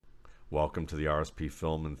Welcome to the RSP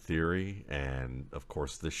Film and Theory, and of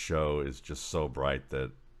course, this show is just so bright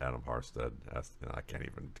that Adam Harstad has, I can't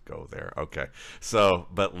even go there. Okay, so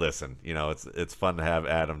but listen, it's fun to have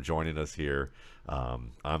Adam joining us here.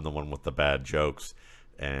 I'm the one with the bad jokes,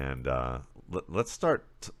 and let's start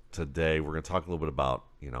today. We're going to talk a little bit about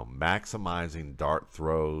maximizing dart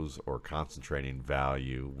throws or concentrating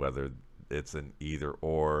value, whether it's an either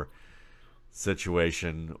or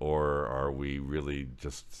situation, or are we really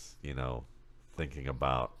just thinking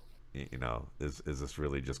about is this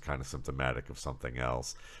really just kind of symptomatic of something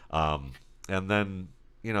else? And then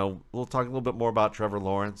we'll talk a little bit more about Trevor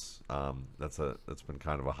Lawrence. That's been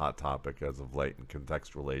kind of a hot topic as of late, and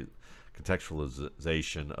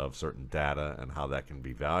contextualization of certain data and how that can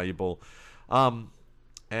be valuable,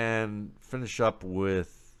 and finish up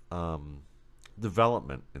with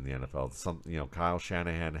development in the NFL. Kyle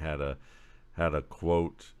Shanahan had a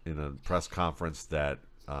quote in a press conference that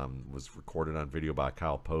was recorded on video by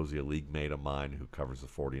Kyle Posey, a league mate of mine who covers the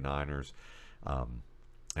 49ers.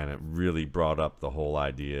 And it really brought up the whole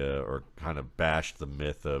idea, or kind of bashed the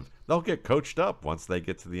myth of they'll get coached up once they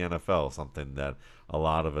get to the NFL, something that a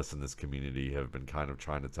lot of us in this community have been kind of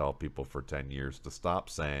trying to tell people for 10 years to stop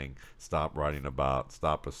saying, stop writing about,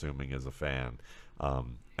 stop assuming as a fan,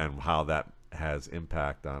 and how that has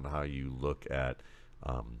impact on how you look at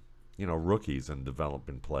rookies and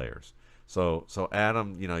developing players. So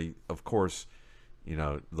Adam, of course,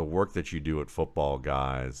 the work that you do at Football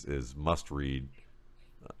Guys is must-read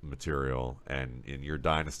material, and in your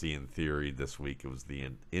Dynasty in Theory this week, it was the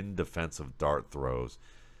in defense of dart throws,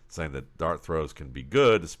 saying that dart throws can be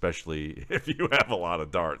good, especially if you have a lot of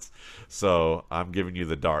darts. So I'm giving you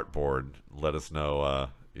the dart board. Let us know,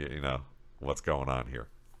 what's going on here.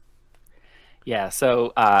 Yeah,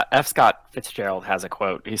 so F. Scott Fitzgerald has a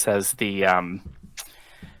quote. He says, the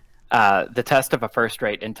test of a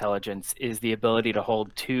first-rate intelligence is the ability to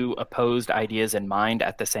hold two opposed ideas in mind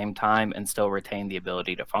at the same time and still retain the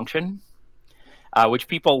ability to function, which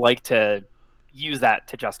people like to use that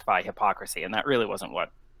to justify hypocrisy, and that really wasn't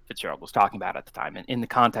what Fitzgerald was talking about at the time. And in the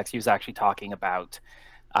context, he was actually talking about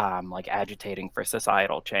agitating for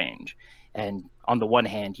societal change. And on the one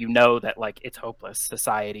hand, that it's hopeless.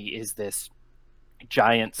 Society is this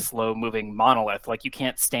giant, slow-moving monolith. You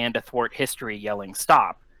can't stand to thwart history yelling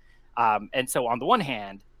stop. And so on the one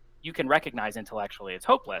hand, you can recognize intellectually it's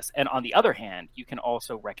hopeless. And on the other hand, you can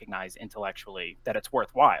also recognize intellectually that it's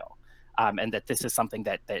worthwhile, and that this is something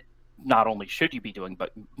that not only should you be doing,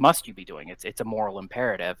 but must you be doing. It's a moral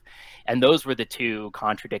imperative. And those were the two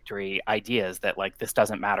contradictory ideas, that this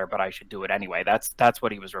doesn't matter, but I should do it anyway. That's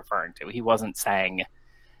what he was referring to. He wasn't saying,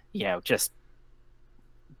 just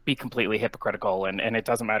be completely hypocritical and it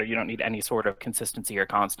doesn't matter. You don't need any sort of consistency or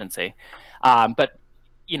constancy. But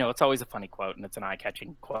it's always a funny quote, and it's an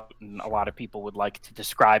eye-catching quote, and a lot of people would like to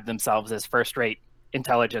describe themselves as first-rate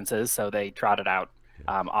intelligences, so they trot it out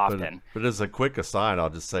often. But as a quick aside, I'll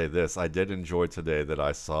just say this. I did enjoy today that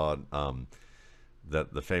I saw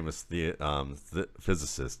that the famous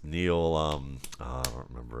physicist, Neil, I don't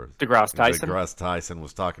remember. deGrasse Tyson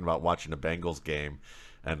was talking about watching a Bengals game,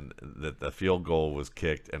 and that the field goal was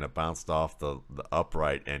kicked, and it bounced off the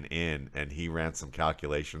upright and in, and he ran some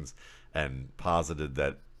calculations and posited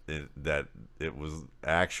that it was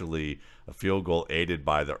actually a field goal aided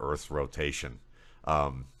by the Earth's rotation,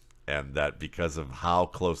 and that because of how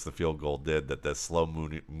close the field goal did, that the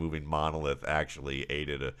slow-moving monolith actually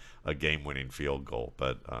aided a game-winning field goal.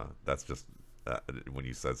 But that's just when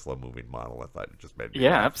you said slow-moving monolith, I just made me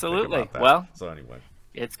laugh absolutely. About that. Well, so anyway,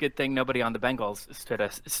 it's a good thing nobody on the Bengals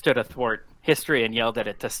stood athwart history and yelled at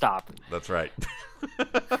it to stop. That's right.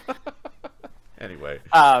 Anyway,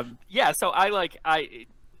 so I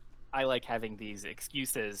like having these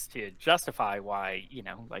excuses to justify why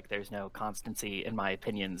there's no constancy in my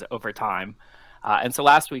opinions over time. And so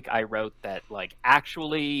last week I wrote that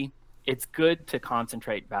actually it's good to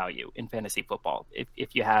concentrate value in fantasy football.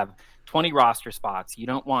 If you have 20 roster spots, you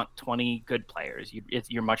don't want 20 good players.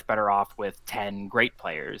 You're much better off with 10 great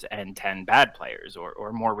players and 10 bad players,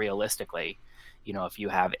 or more realistically, if you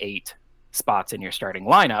have 8 spots in your starting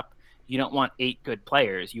lineup, you don't want 8 good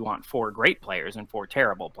players. You want 4 great players and 4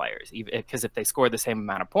 terrible players. Because if they score the same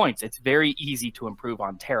amount of points, it's very easy to improve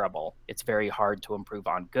on terrible. It's very hard to improve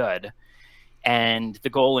on good. And the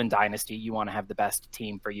goal in Dynasty, you want to have the best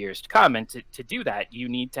team for years to come. And to do that, you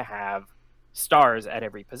need to have stars at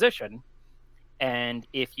every position. And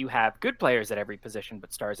if you have good players at every position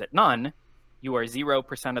but stars at none, you are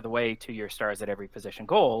 0% of the way to your stars at every position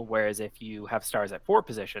goal. Whereas if you have stars at 4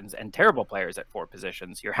 positions and terrible players at 4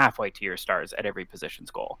 positions, you're halfway to your stars at every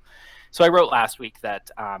position's goal. So I wrote last week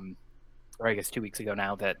that or I guess 2 weeks ago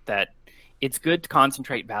now, that it's good to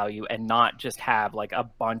concentrate value and not just have like a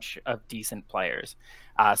bunch of decent players.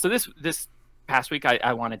 So this past week,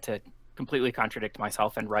 I wanted to completely contradict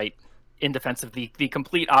myself and write in defense of the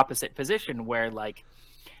complete opposite position, where like,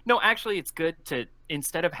 no, actually, it's good to,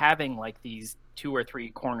 instead of having like these 2 or 3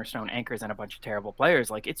 cornerstone anchors and a bunch of terrible players,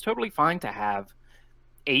 like it's totally fine to have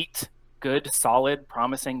 8 good, solid,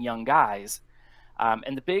 promising young guys.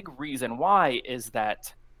 And the big reason why is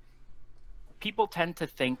that people tend to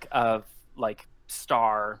think of like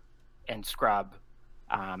star and scrub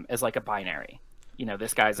as like a binary. You know,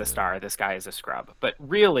 this guy's a star, this guy is a scrub. But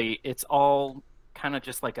really, it's all kind of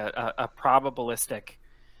just like a probabilistic.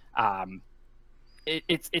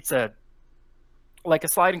 It's a like a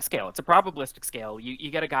sliding scale. It's a probabilistic scale.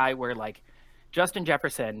 You get a guy where like Justin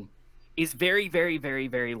Jefferson is very, very, very,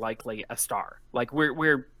 very likely a star. Like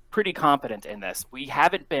we're pretty confident in this. We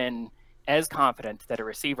haven't been as confident that a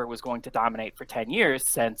receiver was going to dominate for 10 years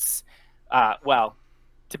since, well,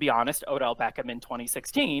 to be honest, Odell Beckham in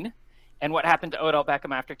 2016. And what happened to Odell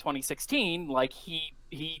Beckham after 2016? Like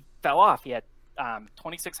he fell off. He had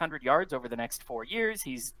 2,600 yards over the next 4 years.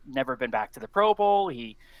 He's never been back to the Pro Bowl.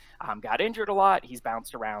 He got injured a lot. He's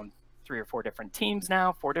bounced around 4 different teams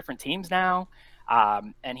now.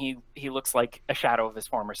 And he looks like a shadow of his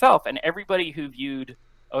former self. And everybody who viewed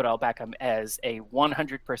Odell Beckham as a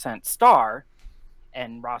 100% star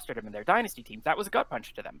and rostered him in their dynasty teams, that was a gut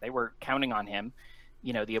punch to them. They were counting on him.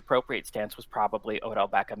 You know, the appropriate stance was probably Odell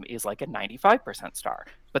Beckham is like a 95% star,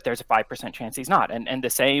 but there's a 5% chance he's not. And the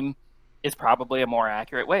same is probably a more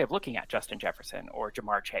accurate way of looking at Justin Jefferson or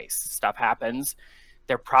Jamar Chase. Stuff happens.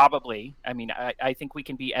 They're probably, I mean, I think we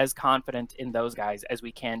can be as confident in those guys as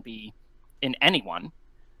we can be in anyone.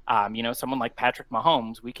 You know, someone like Patrick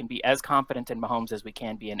Mahomes, we can be as confident in Mahomes as we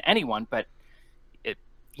can be in anyone, but it,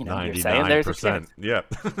 you know, you're saying there's a chance. Yeah.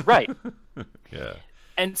 Right. Yeah.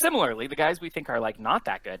 And similarly, the guys we think are like not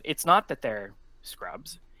that good, it's not that they're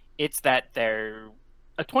scrubs. It's that they're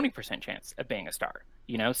a 20% chance of being a star.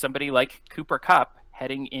 You know, somebody like Cooper Kupp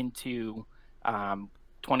heading into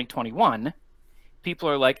 2021, people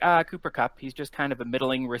are like, Cooper Kupp, he's just kind of a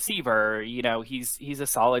middling receiver. You know, he's a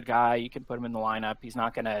solid guy. You can put him in the lineup. He's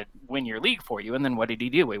not going to win your league for you. And then what did he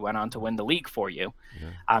do? He went on to win the league for you,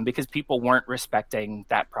 because people weren't respecting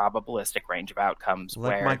that probabilistic range of outcomes.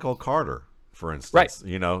 Like Michael Carter, for instance, right.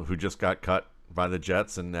 You know, who just got cut by the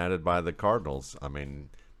Jets and added by the Cardinals. I mean,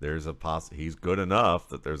 there's a he's good enough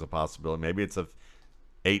that there's a possibility. Maybe it's a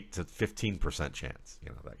 8 to 15% chance. You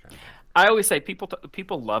know, that kind of thing. I always say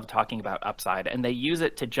people love talking about upside, and they use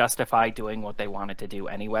it to justify doing what they wanted to do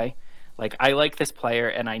anyway. Like, I like this player,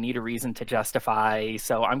 and I need a reason to justify,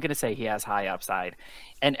 so I'm going to say he has high upside.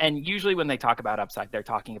 And usually when they talk about upside, they're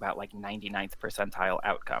talking about like 99th percentile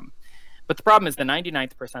outcome. But the problem is the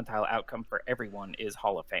 99th percentile outcome for everyone is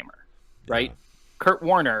Hall of Famer, right? Yeah. Kurt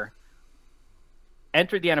Warner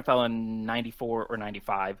entered the NFL in 94 or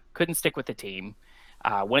 95, couldn't stick with the team.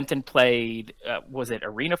 Went and played, was it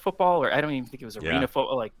arena football? Or I don't even think it was arena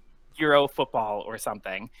football, like Euro football or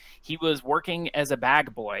something. He was working as a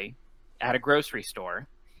bag boy at a grocery store.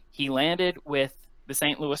 He landed with the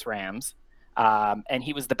St. Louis Rams, and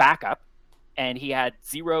he was the backup. And he had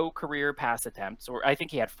 0 career pass attempts, or I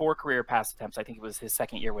think he had 4 career pass attempts. I think it was his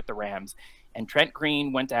second year with the Rams. And Trent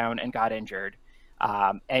Green went down and got injured.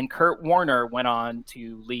 And Kurt Warner went on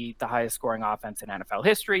to lead the highest scoring offense in NFL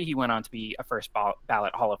history. He went on to be a first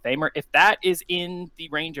ballot Hall of Famer. If that is in the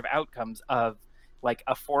range of outcomes of like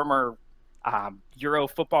a former Euro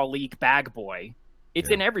Football League bag boy, it's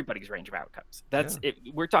in everybody's range of outcomes. That's it.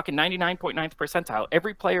 We're talking 99.9th percentile.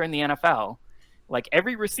 Every player in the NFL, like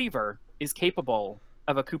every receiver, is capable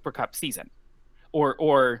of a Cooper Kupp season,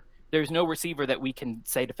 or there's no receiver that we can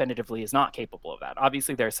say definitively is not capable of that.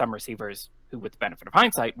 Obviously, there are some receivers who, with the benefit of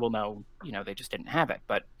hindsight, will know, you know, they just didn't have it.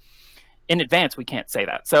 But in advance, we can't say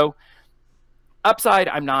that. So upside,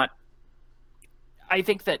 I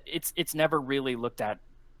think that it's never really looked at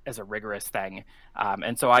as a rigorous thing.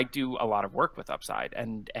 And so I do a lot of work with upside.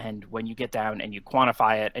 And when you get down and you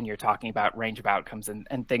quantify it and you're talking about range of outcomes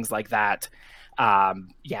and things like that,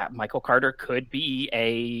 Michael Carter could be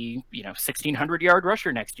a 1,600 yard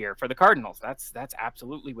rusher next year for the Cardinals. That's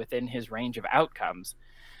absolutely within his range of outcomes.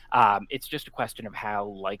 It's just a question of how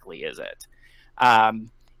likely is it. And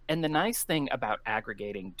the nice thing about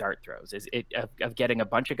aggregating dart throws is of getting a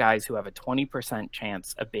bunch of guys who have a 20%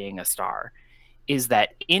 chance of being a star is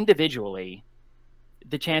that individually,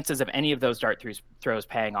 the chances of any of those dart throws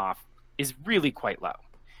paying off is really quite low.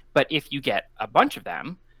 But if you get a bunch of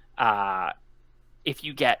them, if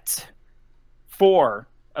you get 4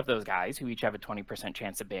 of those guys who each have a 20%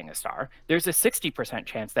 chance of being a star, there's a 60%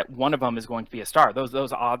 chance that one of them is going to be a star.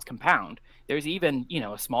 Those odds compound. There's even,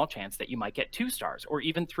 a small chance that you might get 2 stars or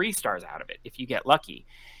even 3 stars out of it if you get lucky.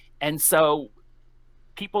 And so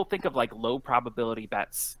people think of like low probability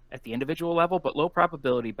bets at the individual level, but low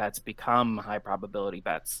probability bets become high probability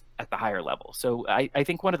bets at the higher level. So I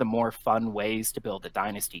think one of the more fun ways to build a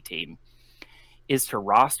dynasty team is to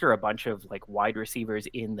roster a bunch of like wide receivers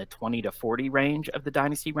in the 20 to 40 range of the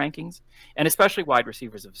dynasty rankings, and especially wide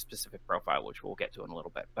receivers of a specific profile, which we'll get to in a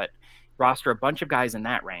little bit. But roster a bunch of guys in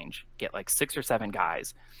that range, get like 6 or 7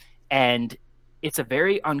 guys, and it's a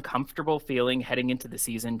very uncomfortable feeling heading into the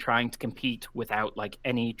season trying to compete without like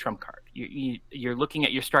any trump card. You're looking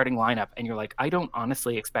at your starting lineup and you're like, I don't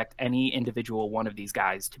honestly expect any individual one of these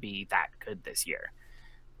guys to be that good this year.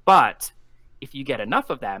 But if you get enough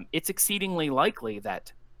of them, it's exceedingly likely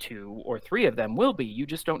that 2 or 3 of them will be. You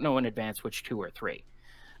just don't know in advance which 2 or 3.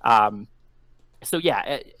 So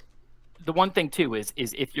yeah, the one thing too is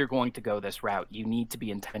if you're going to go this route, you need to be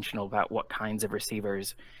intentional about what kinds of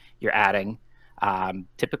receivers you're adding.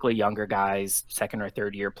 Typically younger guys, second or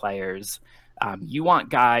third year players. You want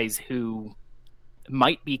guys who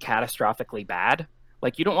might be catastrophically bad.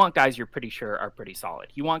 Like, you don't want guys you're pretty sure are pretty solid.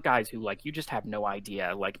 You want guys who, like, you just have no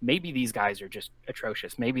idea. Like, maybe these guys are just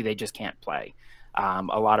atrocious. Maybe they just can't play. A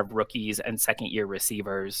lot of rookies and second-year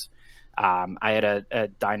receivers. I had a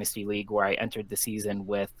dynasty league where I entered the season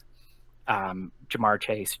with Jamar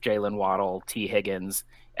Chase, Jalen Waddle, T. Higgins,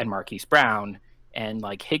 and Marquise Brown. And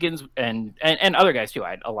like Higgins and other guys too. I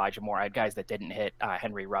had Elijah Moore. I had guys that didn't hit,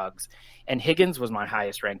 Henry Ruggs. And Higgins was my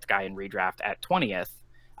highest ranked guy in redraft at 20th.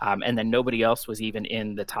 And then nobody else was even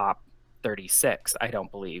in the top 36, I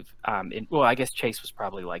don't believe. Well, I guess Chase was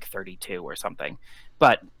probably like 32 or something.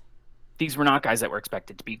 But these were not guys that were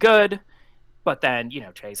expected to be good. But then,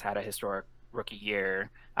 Chase had a historic rookie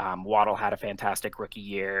year. Waddle had a fantastic rookie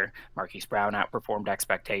year. Marquise Brown outperformed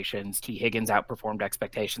expectations. T. Higgins outperformed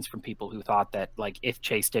expectations from people who thought that, like, if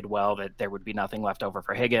Chase did well, that there would be nothing left over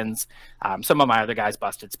for Higgins. Some of my other guys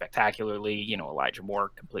busted spectacularly. Elijah Moore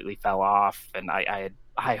completely fell off, and I had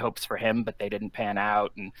high hopes for him, but they didn't pan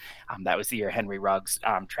out. And that was the year Henry Ruggs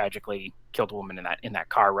tragically killed a woman in that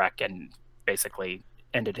car wreck and basically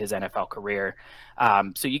ended his NFL career.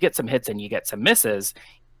 So you get some hits and you get some misses.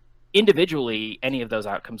 Individually, any of those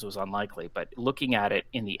outcomes was unlikely, but looking at it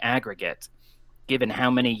in the aggregate, given how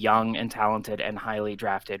many young and talented and highly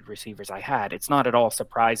drafted receivers I had, it's not at all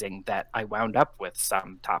surprising that I wound up with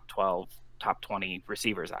some top 12, top 20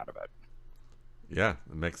 receivers out of it. Yeah,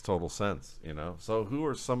 it makes total sense. So who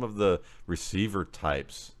are some of the receiver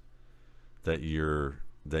types that you're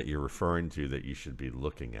referring to that you should be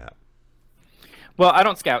looking at? Well, I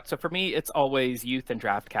don't scout, so for me, it's always youth and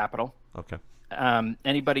draft capital. Okay.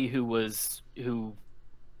 Anybody who is in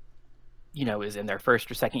their first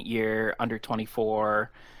or second year, under 24,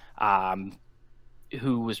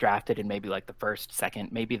 who was drafted in maybe like the first, second,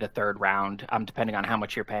 maybe the third round, depending on how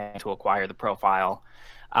much you're paying to acquire the profile.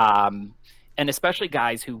 And especially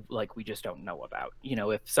guys who, like, we just don't know about.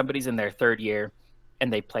 If somebody's in their third year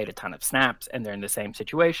and they played a ton of snaps and they're in the same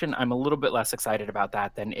situation, I'm a little bit less excited about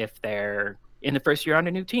that than if they're in the first year on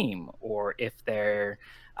a new team, or if they're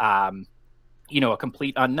a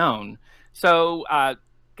complete unknown. So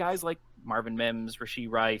guys like Marvin Mims,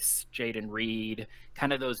 Rashee Rice, Jaden Reed,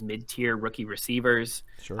 kind of those mid-tier rookie receivers.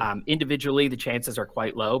 Sure. Individually, the chances are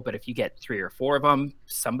quite low, but if you get 3 or 4 of them,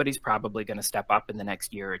 somebody's probably going to step up in the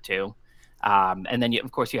next year or two. And then,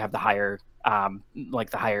 of course, you have the higher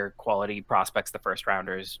quality prospects, the first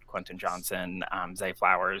rounders, Quentin Johnson, Zay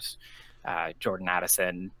Flowers, Jordan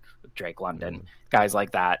Addison, Drake London, guys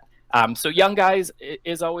like that. So young guys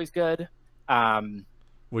is always good.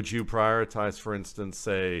 Would you prioritize, for instance,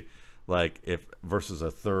 say, like, if versus a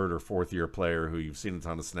third or fourth year player who you've seen a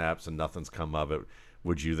ton of snaps and nothing's come of it,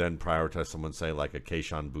 would you then prioritize someone, say, like a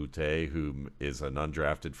Kayshon Boutte, who is an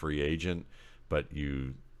undrafted free agent, but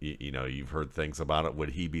you've heard things about it? Would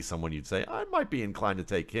he be someone you'd say, I might be inclined to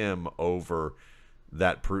take him over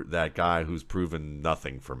that guy who's proven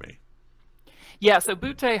nothing for me? Yeah, so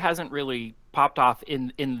Boutte hasn't really popped off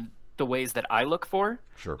in the ways that I look for.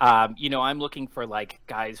 Sure. I'm looking for like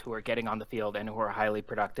guys who are getting on the field and who are highly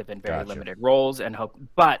productive in very limited roles and hope.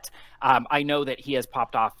 But I know that he has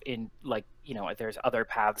popped off in, like, there's other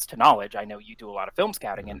paths to knowledge. I know you do a lot of film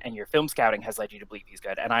scouting, and your film scouting has led you to believe he's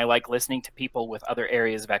good. And I like listening to people with other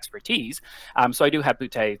areas of expertise. So I do have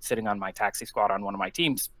Boutte sitting on my taxi squad on one of my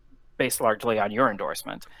teams, based largely on your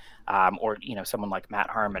endorsement. Or someone like Matt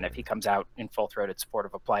Harmon, if he comes out in full-throated support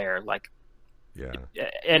of a player, like, Yeah.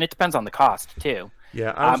 And it depends on the cost too.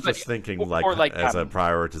 Yeah, I was But just thinking, like, or like as a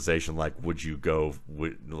prioritization, like, would you go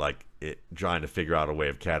like trying to figure out a way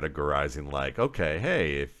of categorizing, like, okay,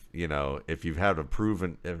 hey, if if you've had a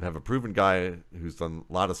proven have a proven guy who's done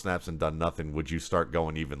a lot of snaps and done nothing, would you start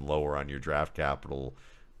going even lower on your draft capital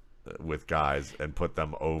with guys and put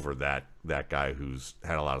them over that guy who's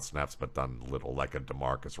had a lot of snaps but done little, like a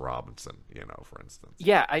Demarcus Robinson, for instance?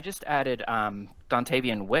 yeah, I just added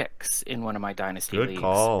Dontavian Wicks in one of my dynasty Good leagues.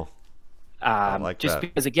 call. I like Just that.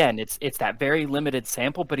 because again, it's that very limited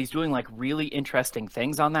sample, but he's doing like really interesting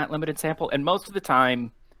things on that limited sample. And most of the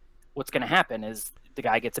time, what's going to happen is the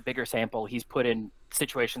guy gets a bigger sample. He's put in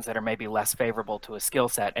situations that are maybe less favorable to a skill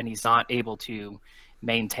set, and he's not able to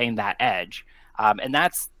maintain that edge. And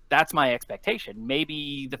that's my expectation.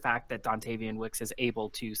 Maybe the fact that Dontavian Wicks is able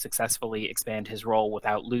to successfully expand his role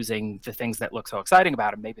without losing the things that look so exciting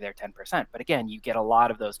about him, maybe they're 10%. But again, you get a lot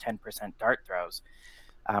of those 10% dart throws.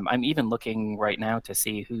 I'm even looking right now to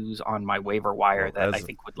see who's on my waiver wire Well, that I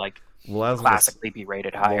think would like as an classically be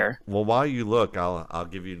rated higher. while you look, I'll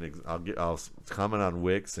give you I'll comment on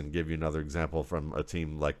Wicks and give you another example from a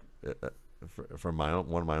team like from my own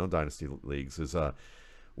one of my own dynasty leagues. Is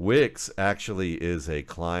Wicks actually is a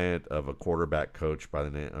client of a quarterback coach by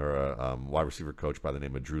the name, or a wide receiver coach by the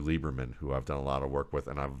name of Drew Lieberman, who I've done a lot of work with,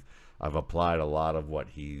 and I've applied a lot of what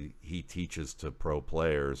he teaches to pro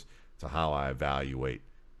players to how I evaluate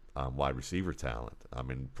wide receiver talent. I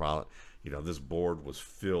mean, this board was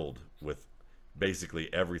filled with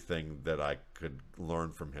basically everything that I could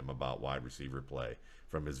learn from him about wide receiver play,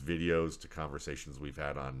 from his videos to conversations we've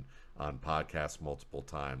had on podcasts multiple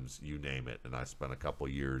times, you name it. And I spent a couple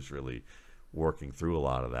years really working through a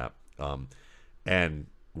lot of that. And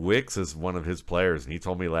Wicks is one of his players, and he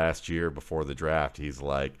told me last year before the draft, he's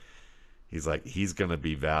going to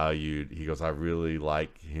be valued. He goes, I really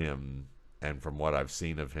like him, and from what I've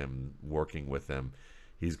seen of him working with him,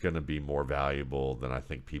 he's going to be more valuable than I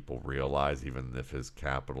think people realize, even if his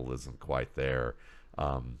capital isn't quite there.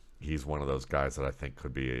 He's one of those guys that I think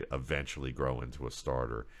could be eventually grow into a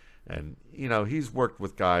starter. And, he's worked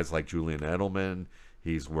with guys like Julian Edelman.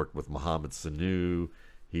 He's worked with Mohamed Sanu.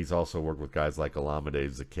 He's also worked with guys like Olamide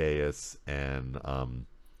Zaccheaus, and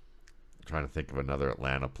trying to think of another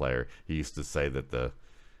Atlanta player. He used to say that the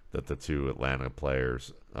two Atlanta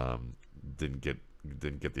players didn't get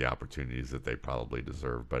the opportunities that they probably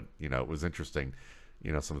deserve. But it was interesting.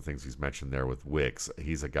 Some of the things he's mentioned there with Wicks.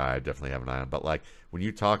 He's a guy I definitely have an eye on. But like when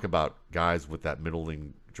you talk about guys with that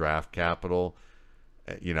middling draft capital,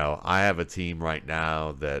 I have a team right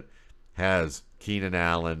now that has Keenan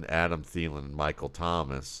Allen, Adam Thielen, and Michael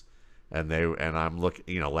Thomas. And I'm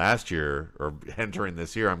looking, last year or entering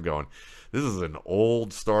this year, I'm going, this is an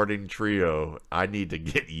old starting trio. I need to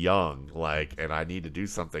get young, and I need to do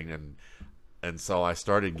something. And so I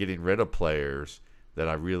started getting rid of players that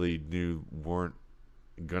I really knew weren't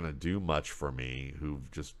going to do much for me,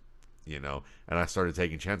 who've just, and I started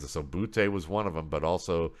taking chances. So Butte was one of them, but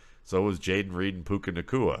also so was Jaden Reed and Puka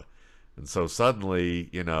Nacua. And so suddenly,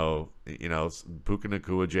 Puka Nacua,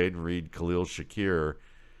 Jaden Reed, Khalil Shakir,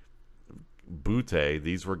 Butte,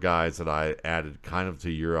 these were guys that I added kind of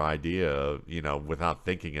to your idea, without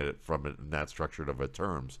thinking it from in that structured of a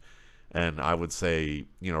terms. And I would say,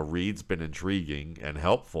 Reed's been intriguing and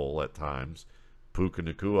helpful at times. Puka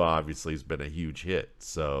Nacua obviously has been a huge hit.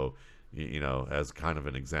 So, as kind of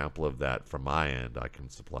an example of that from my end, I can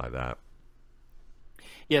supply that.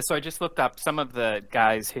 Yeah, so I just looked up some of the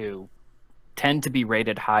guys who tend to be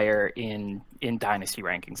rated higher in dynasty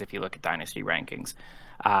rankings. If you look at dynasty rankings,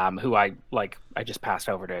 who I just passed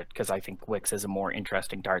over to because I think Wicks is a more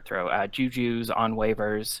interesting dart throw. Juju's on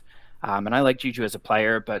waivers, and I like Juju as a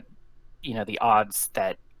player, but the odds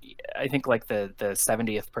that I think like the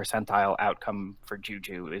 70th percentile outcome for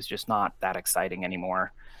Juju is just not that exciting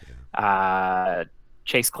anymore. Yeah.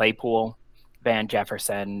 Chase Claypool, Van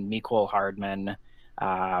Jefferson, Mecole Hardman,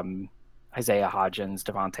 Isaiah Hodgins,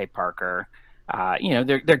 Devontae Parker.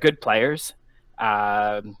 They're good players.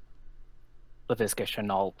 Laviska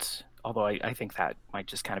Shenault, although I think that might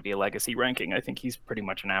just kind of be a legacy ranking. I think he's pretty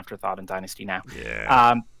much an afterthought in Dynasty now.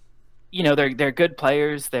 Yeah. They're good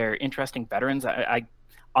players. They're interesting veterans. I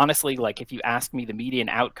honestly, like, if you ask me the median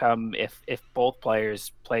outcome, if both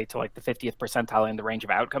players play to like the 50th percentile in the range of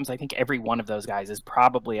outcomes, I think every one of those guys is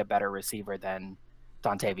probably a better receiver than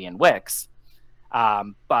Dontavian Wicks.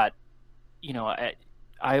 But I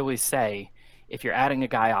always say, if you're adding a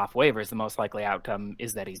guy off waivers, the most likely outcome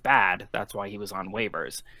is that he's bad. That's why he was on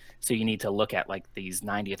waivers. So you need to look at like these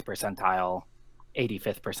 90th percentile,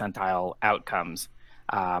 85th percentile outcomes.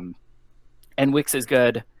 And Wicks is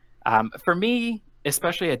good. For me,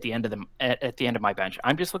 especially at the end of at the end of my bench,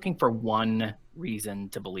 I'm just looking for one reason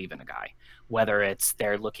to believe in a guy, whether it's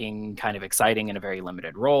they're looking kind of exciting in a very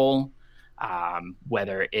limited role,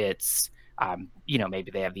 whether it's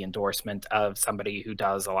maybe they have the endorsement of somebody who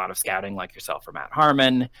does a lot of scouting like yourself or Matt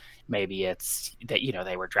Harmon. Maybe it's that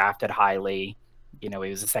they were drafted highly. He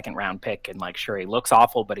was a second round pick, and like sure he looks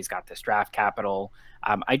awful, but he's got this draft capital.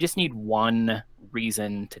 I just need one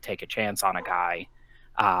reason to take a chance on a guy.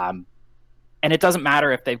 Um, and it doesn't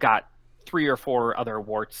matter if they've got 3 or 4 other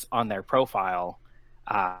warts on their profile,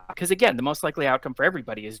 because again, the most likely outcome for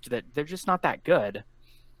everybody is that they're just not that good.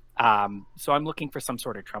 So I'm looking for some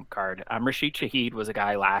sort of trump card. Rashid Shaheed was a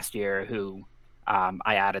guy last year who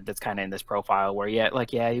I added that's kind of in this profile where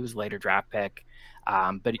he was a later draft pick,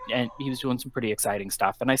 but he was doing some pretty exciting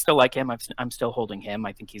stuff, and I still like him. I'm still holding him.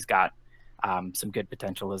 I think he's got some good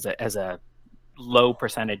potential as a low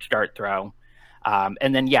percentage dart throw.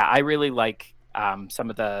 And then, I really like some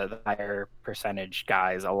of the higher percentage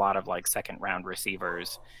guys, a lot of like second round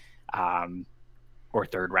receivers or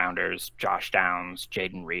third rounders, Josh Downs,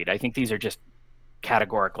 Jaden Reed. I think these are just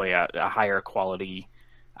categorically a higher quality,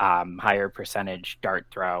 higher percentage dart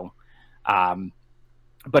throw.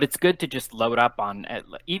 But it's good to just load up on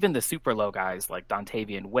even the super low guys like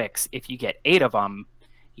Dontavian Wicks. If you get 8 of them,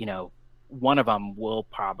 one of them will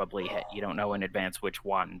probably hit. You don't know in advance which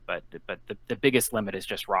one, but the biggest limit is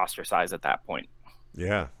just roster size at that point.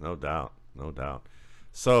 Yeah, no doubt, no doubt.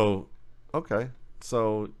 So, okay,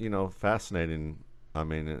 so fascinating. I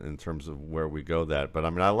mean, in terms of where we go, but I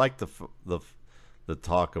mean, I like the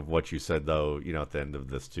talk of what you said though. At the end of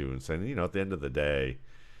this too, and saying at the end of the day,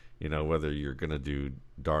 whether you're going to do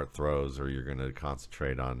dart throws or you're going to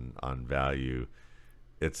concentrate on value,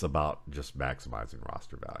 it's about just maximizing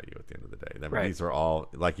roster value at the end of the day. I mean, Right. these are all,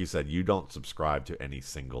 like you said, you don't subscribe to any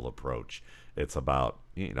single approach. It's about,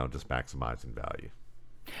 just maximizing value.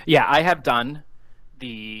 Yeah, I have done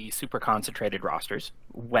the super concentrated rosters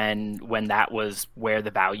when that was where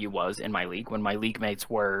the value was in my league, when my league mates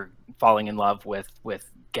were falling in love with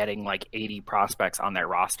getting like 80 prospects on their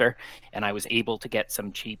roster, and I was able to get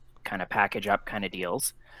some cheap kind of package up kind of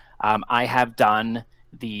deals. I have done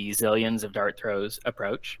the zillions of dart throws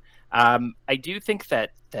approach. I do think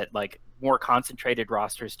that like more concentrated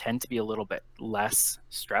rosters tend to be a little bit less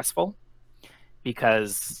stressful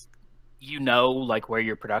because like where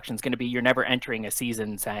your production's going to be. You're never entering a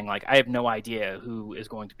season saying like I have no idea who is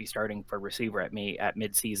going to be starting for receiver at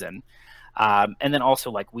mid-season. And then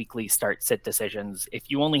also like weekly start sit decisions.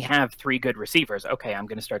 If you only have 3 good receivers, okay, I'm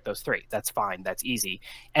going to start those 3. That's fine. That's easy.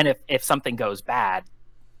 And if something goes bad,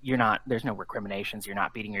 there's no recriminations. You're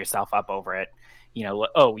not beating yourself up over it.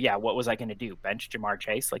 Oh yeah, what was I going to do? Bench Jamar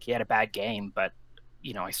Chase? Like he had a bad game, but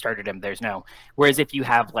I started him. Whereas if you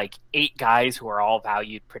have like 8 guys who are all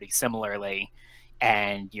valued pretty similarly,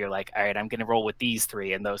 and you're like, all right, I'm going to roll with these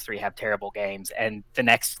 3, and those 3 have terrible games, and the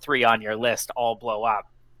next 3 on your list all blow up.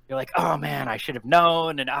 You're like, oh man, I should have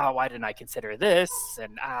known, and why didn't I consider this?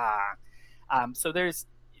 And so there's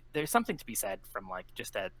something to be said from like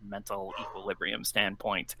just a mental equilibrium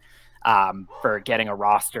standpoint for getting a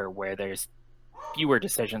roster where there's fewer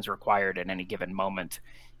decisions required at any given moment,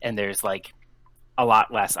 and there's like a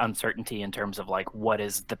lot less uncertainty in terms of like what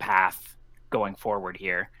is the path going forward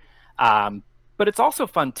here. But it's also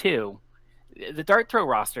fun too. The dart throw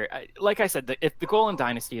roster, like I said, if the goal in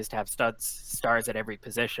Dynasty is to have stars at every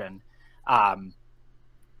position, the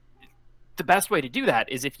best way to do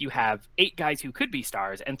that is if you have 8 guys who could be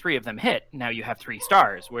stars and 3 of them hit. Now you have 3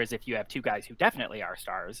 stars. Whereas if you have 2 guys who definitely are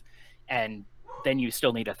stars, and then you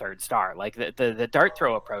still need a 3rd star. Like the dart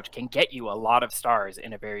throw approach can get you a lot of stars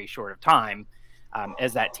in a very short of time,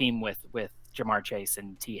 as that team with Jamar Chase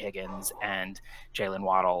and T. Higgins and Jalen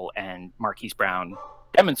Waddle and Marquise Brown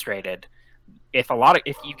demonstrated. If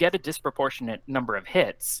you get a disproportionate number of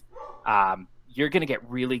hits, you're going to get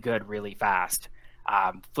really good really fast.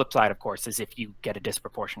 Flip side, of course, is if you get a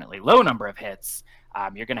disproportionately low number of hits,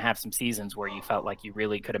 you're going to have some seasons where you felt like you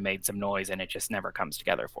really could have made some noise and it just never comes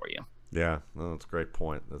together for you. Yeah, no, that's a great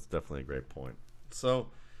point. That's definitely a great point. So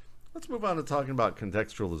let's move on to talking about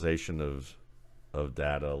contextualization of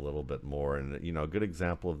data a little bit more. And a good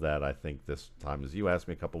example of that, I think, this time is you asked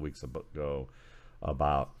me a couple weeks ago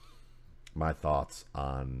about my thoughts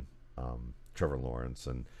on Trevor Lawrence,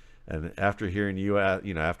 and after hearing you,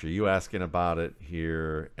 after you asking about it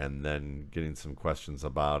here, and then getting some questions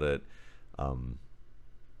about it, over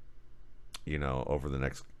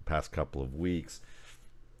the past couple of weeks,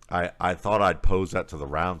 I thought I'd pose that to the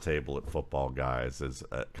roundtable at Football Guys as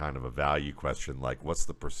a kind of a value question, like what's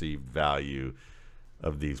the perceived value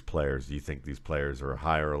of these players? Do you think these players are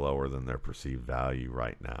higher or lower than their perceived value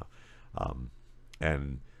right now?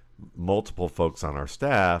 And multiple folks on our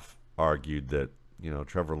staff argued that,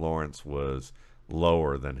 Trevor Lawrence was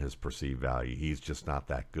lower than his perceived value. He's just not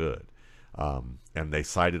that good. And they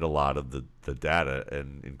cited a lot of the data,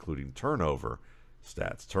 and including turnover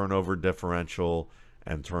stats, turnover differential,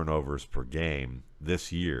 and turnovers per game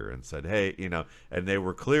this year, and said, hey, and they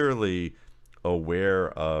were clearly aware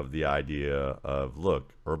of the idea of,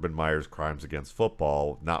 look, Urban Meyer's crimes against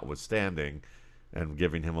football notwithstanding, and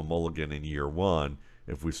giving him a mulligan in year one,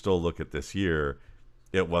 if we still look at this year,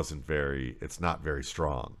 it's not very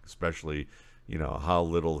strong, especially, how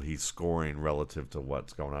little he's scoring relative to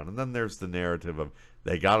what's going on. And then there's the narrative of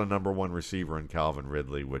they got a number one receiver in Calvin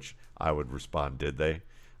Ridley, which I would respond, did they?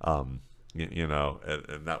 And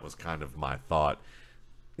that was kind of my thought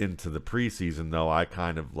into the preseason, though I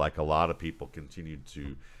kind of, like a lot of people, continued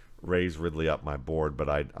to raise Ridley up my board, but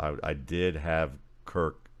I did have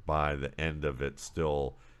Kirk by the end of it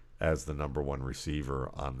still as the number one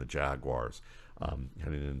receiver on the Jaguars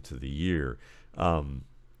heading into the year.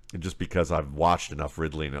 Just because I've watched enough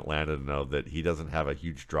Ridley in Atlanta to know that he doesn't have a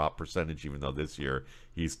huge drop percentage, even though this year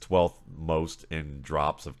he's 12th most in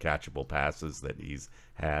drops of catchable passes that he's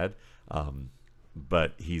had.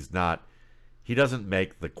 But he doesn't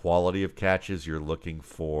make the quality of catches you're looking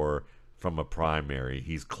for from a primary.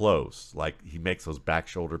 He's close. Like, he makes those back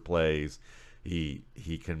shoulder plays. He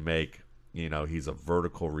can make, he's a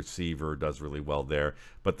vertical receiver, does really well there.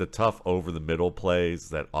 But the tough over the middle plays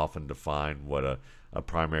that often define what a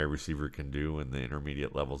primary receiver can do in the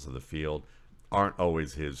intermediate levels of the field aren't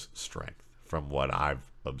always his strength from what I've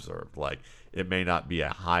observed. Like, it may not be a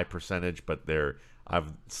high percentage, but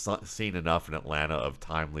I've seen enough in Atlanta of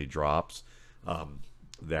timely drops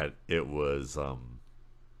that it was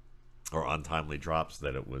or untimely drops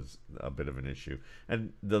that it was a bit of an issue.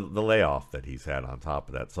 And the layoff that he's had on top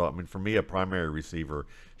of that. So, I mean, for me, a primary receiver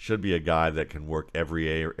should be a guy that can work every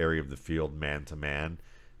area of the field man to man.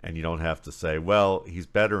 And you don't have to say, well, he's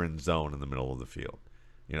better in zone in the middle of the field,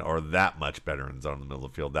 or that much better in zone in the middle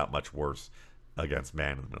of the field, that much worse against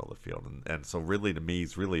man in the middle of the field. And so really, to me,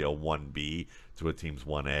 he's really a 1B to a team's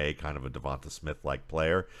 1A, kind of a Devonta Smith-like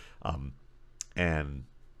player.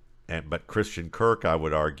 But Christian Kirk, I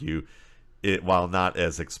would argue, while not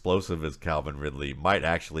as explosive as Calvin Ridley, might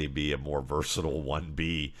actually be a more versatile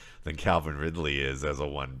 1B than Calvin Ridley is as a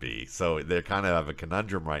 1B. So they kind of have a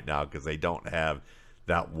conundrum right now because they don't have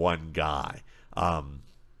that one guy. And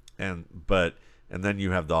then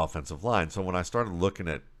you have the offensive line. So when I started looking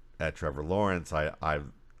at Trevor Lawrence, I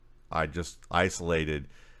just isolated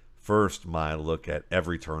first my look at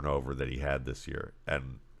every turnover that he had this year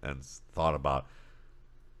and thought about,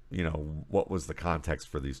 what was the context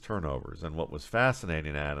for these turnovers. And what was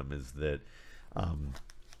fascinating, Adam, is that,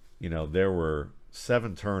 there were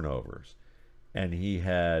 7 turnovers, and he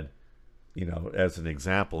had, as an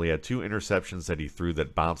example, he had 2 interceptions that he threw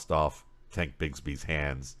that bounced off Tank Bigsby's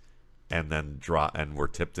hands and then were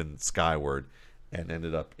tipped in skyward and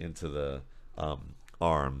ended up into the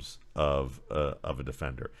arms of a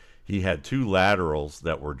defender. He had 2 laterals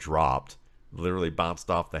that were dropped, literally bounced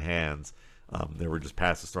off the hands. They were just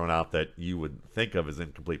passes thrown out that you would think of as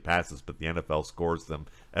incomplete passes, but the NFL scores them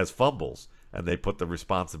as fumbles, and they put the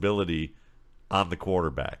responsibility on the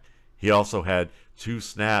quarterback. He also had 2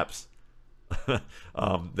 snaps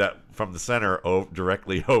that from the center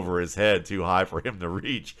directly over his head, too high for him to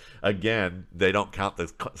reach. Again, they don't count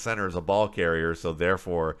the center as a ball carrier, so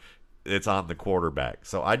therefore it's on the quarterback.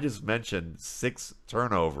 So I just mentioned 6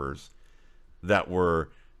 turnovers that were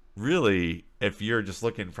really, if you're just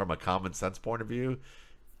looking from a common sense point of view,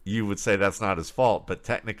 you would say that's not his fault, but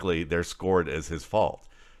technically they're scored as his fault.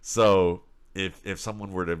 So if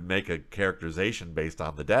someone were to make a characterization based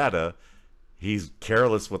on the data, he's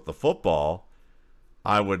careless with the football,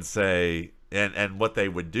 I would say, and what they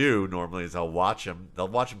would do normally is they'll watch him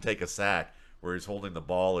take a sack where he's holding the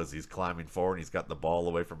ball as he's climbing forward and he's got the ball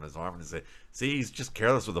away from his arm, and say, see, he's just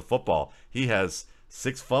careless with the football. He has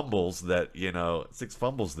 6 fumbles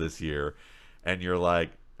this year, and you're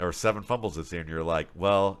like, or 7 fumbles this year, and you're like,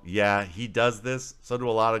 well, yeah, he does this. So do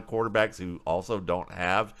a lot of quarterbacks who also don't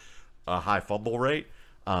have a high fumble rate.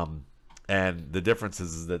 And the difference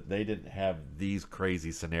is that they didn't have these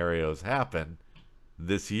crazy scenarios happen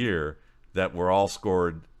this year that were all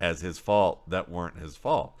scored as his fault that weren't his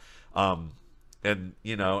fault. And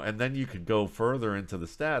then you could go further into the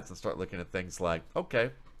stats and start looking at things like,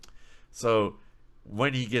 okay, so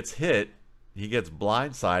when he gets hit, he gets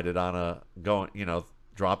blindsided on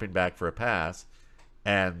dropping back for a pass.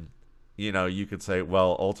 And, you could say,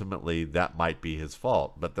 well, ultimately that might be his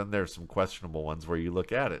fault. But then there's some questionable ones where you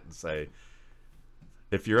look at it and say,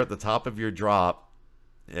 if you're at the top of your drop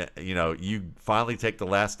you finally take the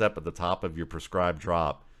last step at the top of your prescribed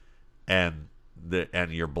drop, and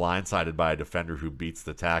you're blindsided by a defender who beats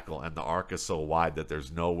the tackle, and the arc is so wide that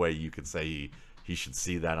there's no way you can say he should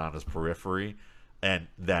see that on his periphery, and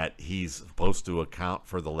that he's supposed to account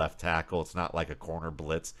for the left tackle. It's not like a corner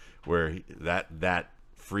blitz where that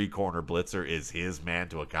free corner blitzer is his man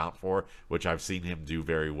to account for, which I've seen him do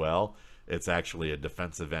very well. It's actually a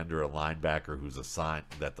defensive end or a linebacker who's assigned,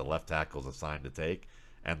 that the left tackle is assigned to take,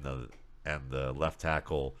 and the left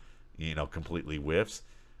tackle, completely whiffs.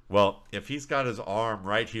 Well, if he's got his arm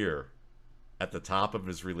right here at the top of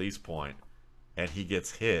his release point and he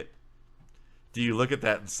gets hit, do you look at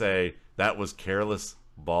that and say that was careless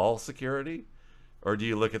ball security? Or do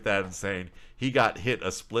you look at that and saying he got hit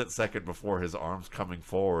a split second before his arm's coming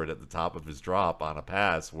forward at the top of his drop on a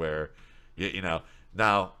pass where,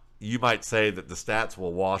 now you might say that the stats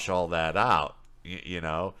will wash all that out,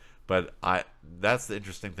 but that's the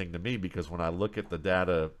interesting thing to me, because when I look at the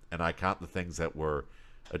data and I count the things that were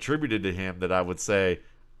attributed to him, that I would say,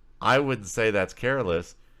 I wouldn't say that's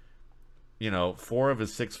careless. 4 of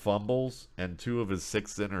his 6 fumbles and 2 of his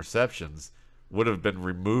 6 interceptions would have been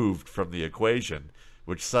removed from the equation,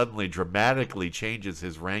 which suddenly dramatically changes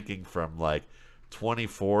his ranking from like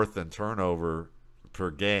 24th in turnover per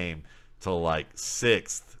game to like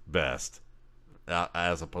 6th best,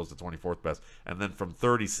 as opposed to 24th best, and then from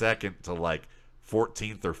 32nd to like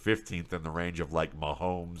 14th or 15th in the range of like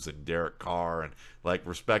Mahomes and Derek Carr, and like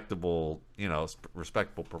respectable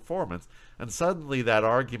performance. And suddenly that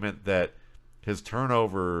argument that his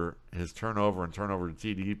turnover and turnover to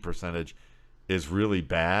TD percentage is really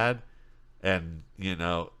bad, and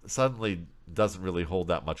suddenly doesn't really hold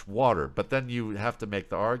that much water. But then you have to make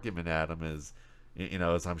the argument, Adam, is,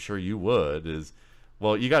 as I'm sure you would, is,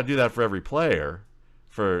 well, you got to do that for every player.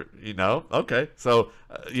 Okay, so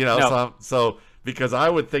No. so because I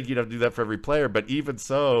would think you'd have to do that for every player, but even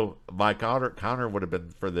so, my counter would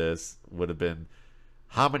have been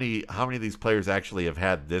how many of these players actually have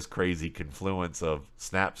had this crazy confluence of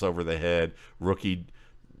snaps over the head, rookie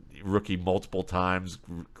multiple times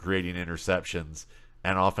creating interceptions,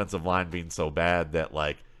 and offensive line being so bad that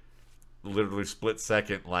like literally split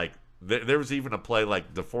second, like there was even a play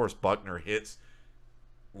like DeForest Buckner hits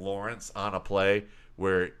Lawrence on a play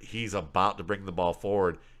where he's about to bring the ball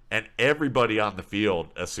forward, and everybody on the field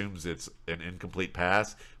assumes it's an incomplete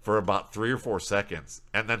pass for about 3 or 4 seconds,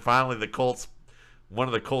 and then finally one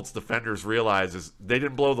of the Colts defenders realizes they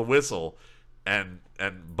didn't blow the whistle, and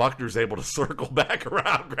Buckner's able to circle back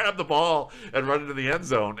around, grab the ball, and run into the end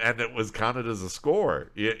zone, and it was counted as a score.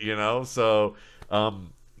 So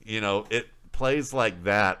it plays like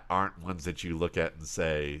that aren't ones that you look at and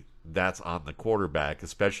say that's on the quarterback,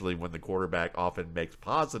 especially when the quarterback often makes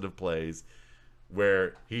positive plays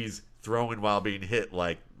where he's throwing while being hit,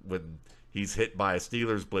 like when he's hit by a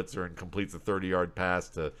Steelers blitzer and completes a 30-yard pass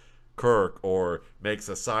to Kirk, or makes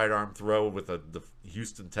a sidearm throw with the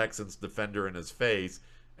Houston Texans defender in his face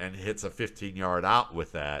and hits a 15-yard out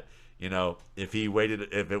with that. If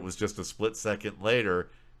it was just a split second later,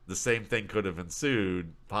 the same thing could have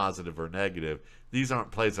ensued, positive or negative. These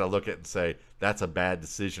aren't plays that I look at and say that's a bad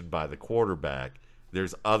decision by the quarterback.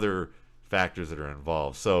 There's other factors that are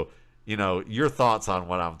involved. So, your thoughts on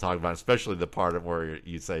what I'm talking about, especially the part of where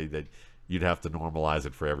you say that you'd have to normalize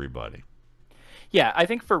it for everybody. Yeah, I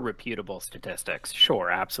think for reputable statistics,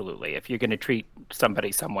 sure, absolutely. If you're going to treat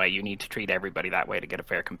somebody some way, you need to treat everybody that way to get a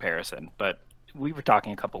fair comparison. But we were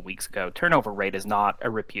talking a couple weeks ago, turnover rate is not a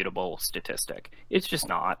reputable statistic. It's just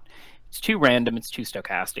not. It's too random. It's too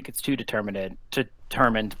stochastic. It's too determined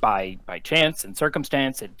by chance and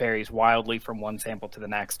circumstance. It varies wildly from one sample to the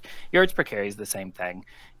next. Yards per carry is the same thing.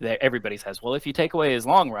 Everybody says, well, if you take away his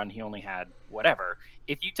long run, he only had whatever.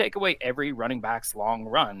 If you take away every running back's long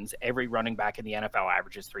runs, every running back in the NFL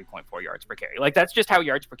averages 3.4 yards per carry. Like, that's just how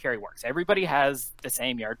yards per carry works. Everybody has the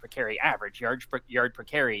same yard per carry average. Yard per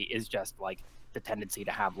carry is just like the tendency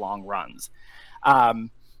to have long runs.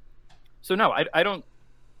 So no, I don't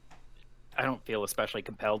feel especially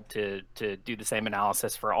compelled to do the same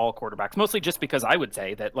analysis for all quarterbacks, mostly just because I would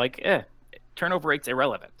say that turnover rate's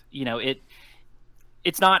irrelevant.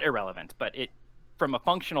 It's not irrelevant, but from a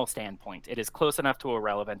functional standpoint, it is close enough to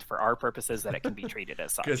irrelevant for our purposes that it can be treated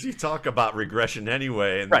as such. Because you talk about regression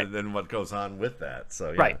anyway, and right. then what goes on with that.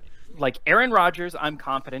 So yeah. Right. Like Aaron Rodgers, I'm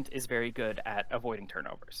confident is very good at avoiding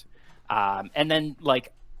turnovers. And then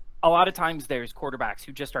a lot of times there's quarterbacks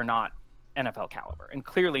who just are not NFL caliber, and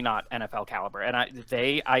clearly not NFL caliber. And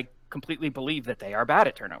I completely believe that they are bad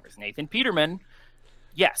at turnovers. Nathan Peterman,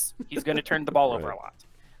 yes, he's going to turn the ball over a lot.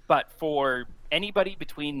 But for anybody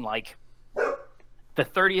between the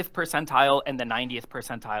 30th percentile and the 90th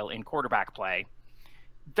percentile in quarterback play,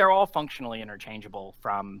 they're all functionally interchangeable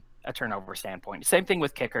from a turnover standpoint. Same thing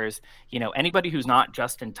with kickers. Anybody who's not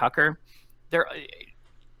Justin Tucker,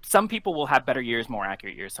 some people will have better years, more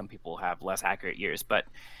accurate years. Some people will have less accurate years. But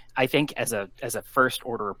I think as a first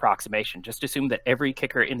order approximation, just assume that every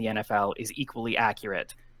kicker in the NFL is equally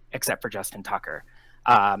accurate, except for Justin Tucker.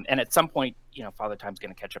 And at some point, Father Time's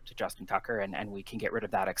going to catch up to Justin Tucker, and we can get rid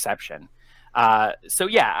of that exception. So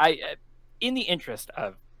yeah, in the interest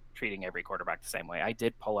of treating every quarterback the same way, I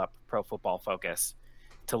did pull up Pro Football Focus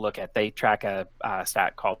to look at. They track a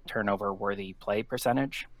stat called turnover worthy play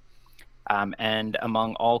percentage. And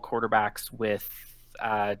among all quarterbacks with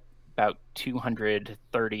about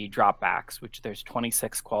 230 dropbacks, which there's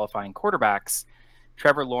 26 qualifying quarterbacks,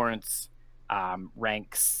 Trevor Lawrence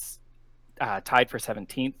ranks tied for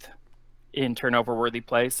 17th in turnover worthy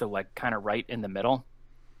play, so like kind of right in the middle.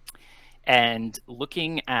 And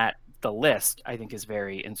looking at the list, I think is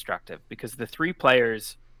very instructive, because the three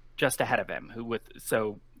players just ahead of him,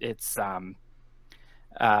 the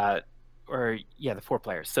four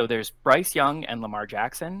players. So there's Bryce Young and Lamar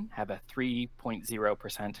Jackson have a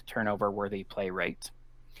 3.0% turnover worthy play rate.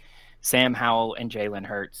 Sam Howell and Jalen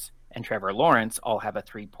Hurts and Trevor Lawrence all have a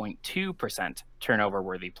 3.2% turnover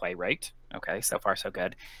worthy play rate. Okay, so far so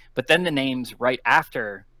good. But then the names right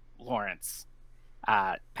after Lawrence,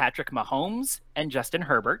 Patrick Mahomes and Justin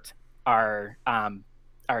Herbert are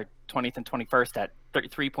 20th and 21st at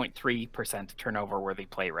 3.3% turnover worthy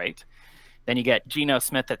play rate. Then you get Geno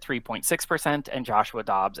Smith at 3.6% and Joshua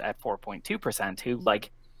Dobbs at 4.2%, who,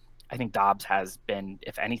 I think Dobbs has been,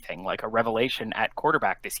 if anything, like a revelation at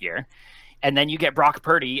quarterback this year. And then you get Brock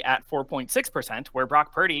Purdy at 4.6%, where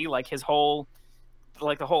Brock Purdy, the whole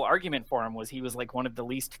argument for him was he was like one of the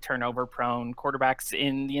least turnover prone quarterbacks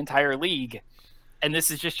in the entire league. And this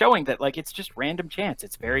is just showing that it's just random chance.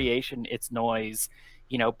 It's variation, it's noise.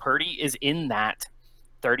 Purdy is in that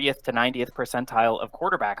 30th to 90th percentile of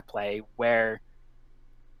quarterback play where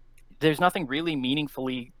there's nothing really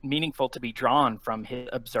meaningful to be drawn from his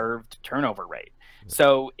observed turnover rate.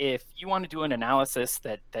 So if you want to do an analysis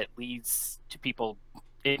that leads to people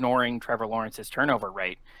ignoring Trevor Lawrence's turnover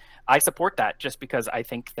rate, I support that, just because I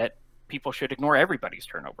think that people should ignore everybody's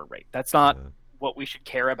turnover rate. That's not what we should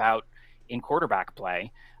care about in quarterback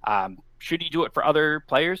play. Should you do it for other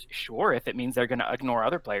players? Sure, if it means they're going to ignore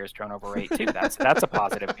other players' turnover rate too. That's a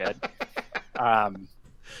positive good.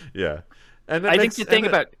 Yeah. And I think the thing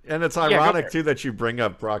about... And it's ironic, too, that you bring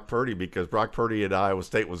up Brock Purdy, because Brock Purdy at Iowa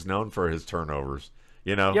State was known for his turnovers.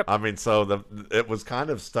 Yep. I mean, so it was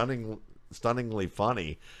kind of stunningly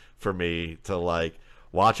funny for me to,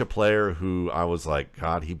 watch a player who I was like,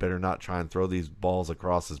 God, he better not try and throw these balls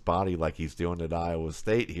across his body like he's doing at Iowa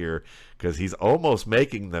State here, because he's almost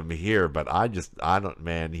making them here. But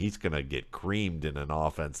he's going to get creamed in an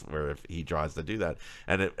offense where if he tries to do that.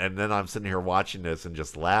 And then I'm sitting here watching this and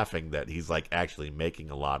just laughing that he's actually making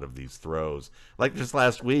a lot of these throws. Like just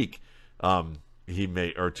last week, he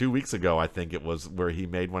made, or 2 weeks ago, I think it was, where he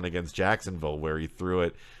made one against Jacksonville where he threw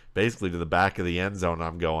it basically to the back of the end zone.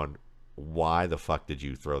 I'm going, why the fuck did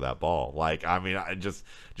you throw that ball? I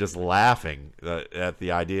just laughing at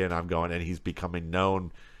the idea, and I'm going, and he's becoming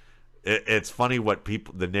known. It's funny what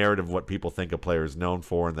the narrative, what people think a player is known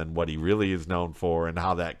for, and then what he really is known for, and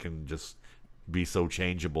how that can just be so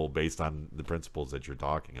changeable based on the principles that you're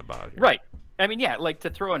talking about here. Right. I mean, yeah, to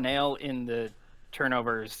throw a nail in the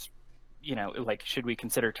turnovers, should we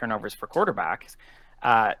consider turnovers for quarterbacks?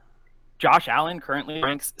 Josh Allen currently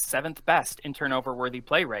ranks 7th best in turnover worthy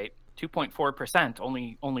play rate.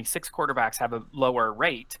 2.4%. Only 6 quarterbacks have a lower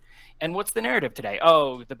rate. And what's the narrative today?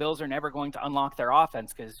 Oh, the Bills are never going to unlock their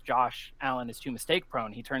offense because Josh Allen is too mistake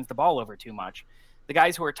prone. He turns the ball over too much. The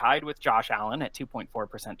guys who are tied with Josh Allen at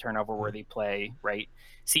 2.4% turnover worthy play rate,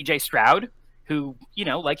 CJ Stroud, who,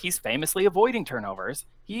 he's famously avoiding turnovers.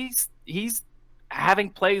 He's having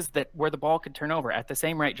plays where the ball could turn over at the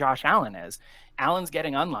same rate Josh Allen is. Allen's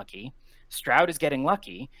getting unlucky. Stroud is getting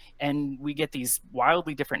lucky, and we get these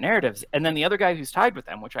wildly different narratives. And then the other guy who's tied with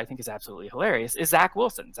them, which I think is absolutely hilarious, is Zach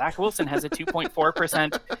Wilson. Zach Wilson has a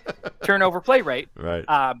 2.4% turnover play rate, right?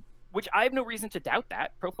 Which I have no reason to doubt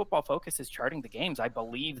that. Pro Football Focus is charting the games. I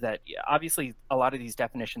believe that obviously a lot of these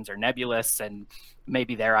definitions are nebulous, and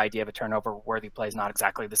maybe their idea of a turnover-worthy play is not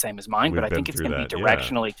exactly the same as mine, but I think it's going to be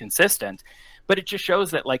directionally consistent. But it just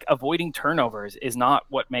shows that avoiding turnovers is not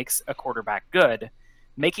what makes a quarterback good.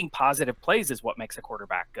 Making positive plays is what makes a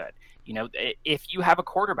quarterback good. If you have a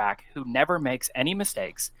quarterback who never makes any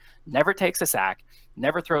mistakes, never takes a sack,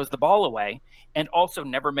 never throws the ball away, and also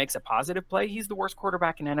never makes a positive play, he's the worst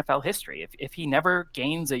quarterback in NFL history. If he never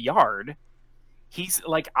gains a yard, he's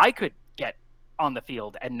like, I could get on the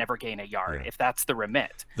field and never gain a yard Yeah. if that's the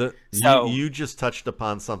remit. You So you just touched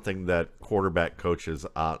upon something that quarterback coaches,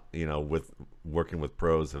 with working with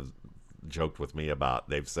pros have joked with me about.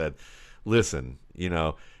 They've said, listen,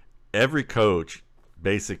 every coach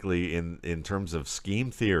basically in terms of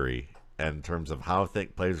scheme theory and in terms of how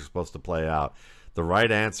players are supposed to play out, the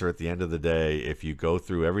right answer at the end of the day, if you go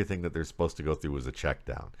through everything that they're supposed to go through, is a check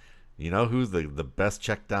down. You know who the best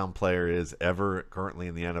check down player is ever currently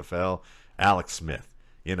in the NFL? Alex Smith.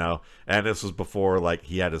 And this was before like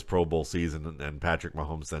he had his Pro Bowl season and Patrick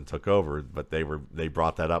Mahomes then took over, but they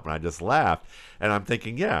brought that up and I just laughed. And I'm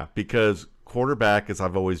thinking, yeah, because quarterback, as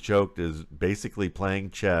I've always joked, is basically playing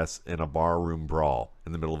chess in a barroom brawl,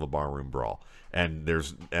 in the middle of a barroom brawl. And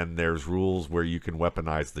there's rules where you can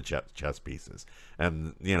weaponize the chess pieces.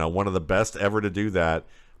 And one of the best ever to do that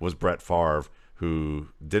was Brett Favre, who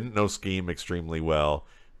didn't know scheme extremely well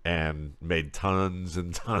and made tons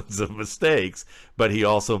and tons of mistakes, but he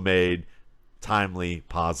also made timely,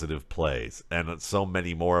 positive plays, and so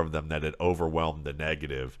many more of them that it overwhelmed the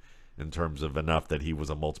negative in terms of enough that he was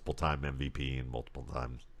a multiple-time MVP and multiple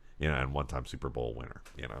times, and one-time Super Bowl winner.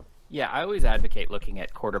 Yeah, I always advocate looking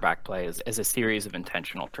at quarterback plays as a series of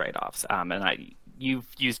intentional trade-offs. You've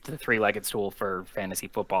used the three-legged stool for fantasy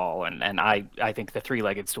football, and I think the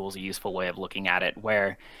three-legged stool is a useful way of looking at it,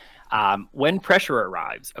 where when pressure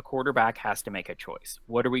arrives, a quarterback has to make a choice.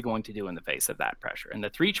 What are we going to do in the face of that pressure? And the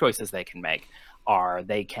three choices they can make are: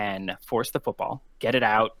 they can force the football, get it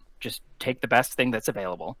out, just take the best thing that's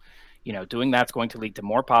available. Doing that's going to lead to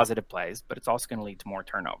more positive plays, but it's also going to lead to more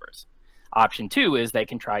turnovers. Option two is they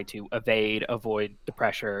can try to evade, avoid the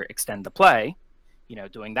pressure, extend the play.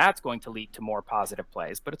 Doing that's going to lead to more positive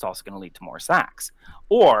plays, but it's also going to lead to more sacks.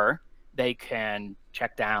 Or they can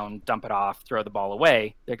check down, dump it off, throw the ball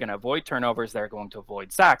away. They're going to avoid turnovers. They're going to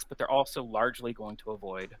avoid sacks, but they're also largely going to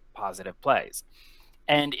avoid positive plays.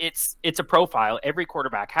 And it's a profile. Every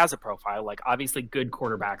quarterback has a profile. Like, obviously, good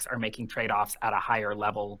quarterbacks are making trade-offs at a higher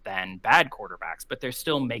level than bad quarterbacks, but they're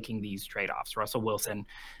still making these trade-offs. Russell Wilson,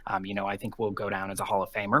 I think will go down as a Hall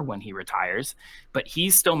of Famer when he retires, but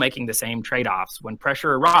he's still making the same trade-offs. When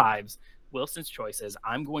pressure arrives, Wilson's choice is: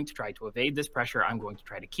 I'm going to try to evade this pressure. I'm going to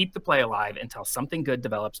try to keep the play alive until something good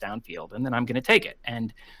develops downfield, and then I'm going to take it.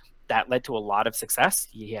 And that led to a lot of success.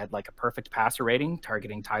 He had like a perfect passer rating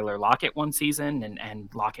targeting Tyler Lockett one season, and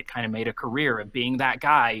Lockett kind of made a career of being that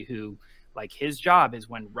guy who, like, his job is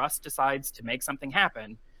when Russ decides to make something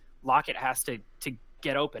happen, Lockett has to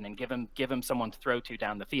get open and give him someone to throw to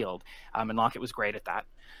down the field. And Lockett was great at that.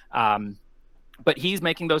 But he's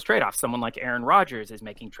making those trade-offs. Someone like Aaron Rodgers is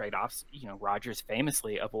making trade-offs. Rodgers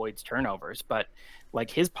famously avoids turnovers, but like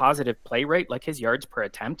his positive play rate, like his yards per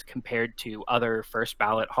attempt compared to other first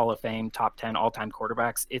ballot Hall of Fame, top 10 all-time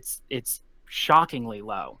quarterbacks, it's shockingly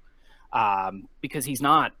low, because he's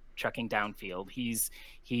not chucking downfield.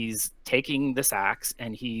 He's taking the sacks,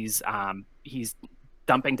 and he's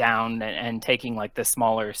dumping down and taking like the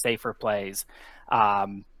smaller, safer plays.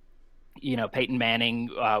 Peyton Manning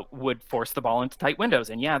would force the ball into tight windows.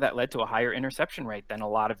 And yeah, that led to a higher interception rate than a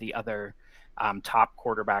lot of the other top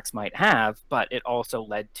quarterbacks might have. But it also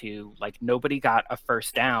led to, like, nobody got a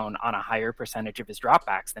first down on a higher percentage of his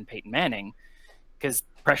dropbacks than Peyton Manning, because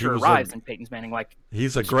pressure arrives and Peyton's Manning, like,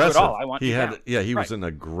 he's aggressive. He was an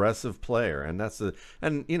aggressive player. And that's one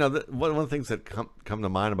of the things that come to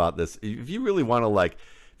mind about this, if you really want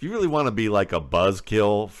to be like a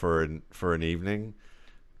buzzkill for an evening,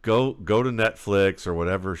 Go to Netflix or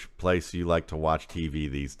whatever place you like to watch TV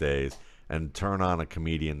these days, and turn on a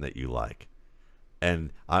comedian that you like,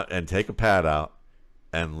 and take a pad out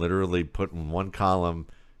and literally put in one column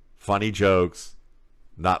funny jokes,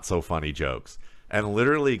 not so funny jokes, and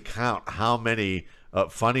literally count how many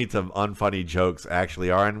funny to unfunny jokes actually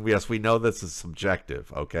are. And yes, we know this is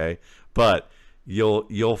subjective, okay, but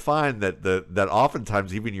you'll find that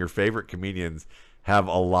oftentimes even your favorite comedians have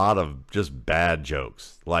a lot of just bad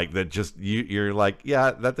jokes, like that. Just you're like,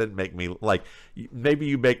 yeah, that didn't make me like. Maybe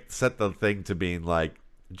you set the thing to being like,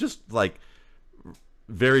 just like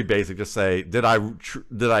very basic. Just say, did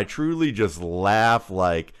I truly just laugh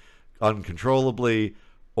like uncontrollably,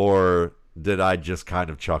 or did I just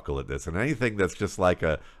kind of chuckle at this? And anything that's just like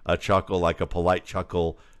a chuckle, like a polite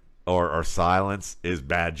chuckle or silence, is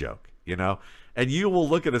bad joke, And you will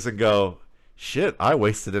look at this and go, shit, I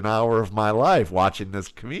wasted an hour of my life watching this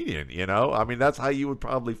comedian, I mean, that's how you would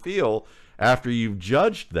probably feel after you've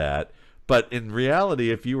judged that. But in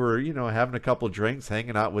reality, if you were, having a couple of drinks,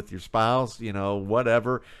 hanging out with your spouse,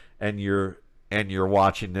 whatever, and you're and you're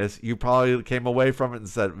watching this, you probably came away from it and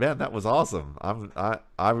said, "Man, that was awesome.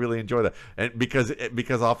 I really enjoy that." And because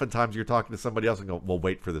oftentimes you're talking to somebody else and go, "Well,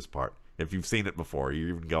 wait for this part." If you've seen it before, you're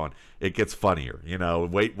even going, it gets funnier.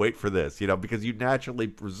 Wait for this. Because you naturally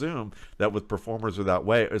presume that with performers without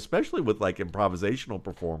way, especially with like improvisational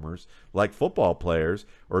performers, like football players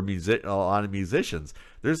or a lot of musicians,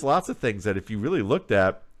 there's lots of things that if you really looked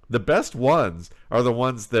at, the best ones are the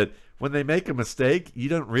ones that when they make a mistake, you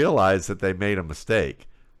don't realize that they made a mistake,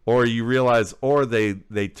 or you realize, or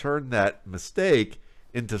they turn that mistake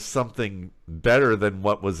into something better than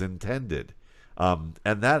what was intended. And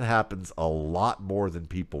that happens a lot more than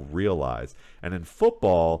people realize. And in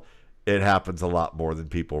football, it happens a lot more than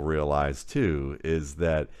people realize too. Is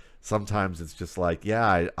that sometimes it's just like,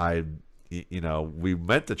 yeah, we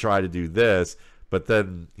meant to try to do this, but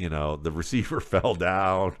then, the receiver fell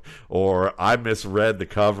down, or I misread the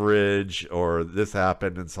coverage, or this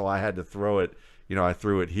happened, and so I had to throw it. I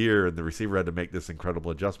threw it here, and the receiver had to make this incredible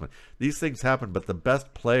adjustment. These things happen, but the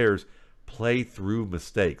best players play through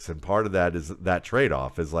mistakes, and part of that is that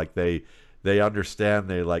trade-off is like they understand,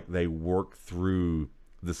 they work through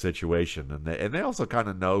the situation, and they also kind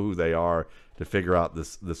of know who they are to figure out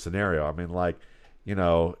the scenario. I mean, like,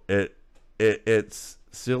 it's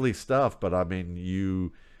silly stuff, but I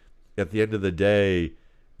mean, at the end of the day,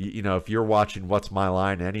 if you're watching What's My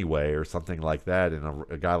Line Anyway or something like that, and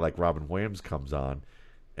a guy like Robin Williams comes on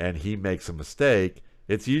and he makes a mistake,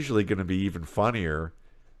 it's usually going to be even funnier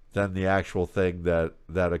than the actual thing that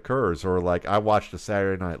occurs. Or like, I watched a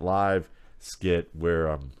Saturday Night Live skit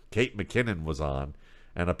where Kate McKinnon was on,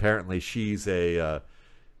 and apparently she's they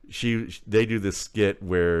do this skit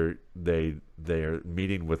where they're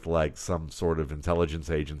meeting with like some sort of intelligence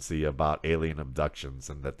agency about alien abductions,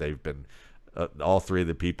 and that they've been all three of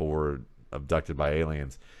the people were abducted by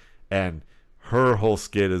aliens, and her whole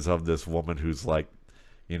skit is of this woman who's like,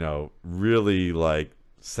 really like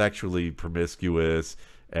sexually promiscuous,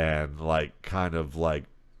 and like kind of like,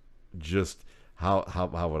 just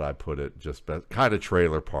how would I put it, just kind of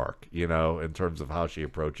trailer park, in terms of how she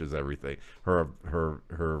approaches everything,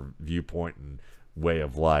 her viewpoint and way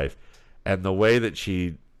of life, and the way that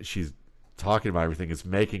she's talking about everything is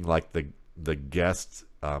making like the guest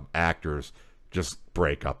actors just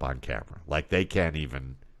break up on camera, like they can't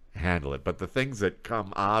even handle it. But the things that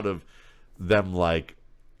come out of them like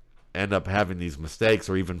end up having these mistakes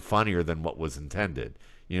are even funnier than what was intended.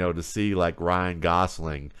 To see like Ryan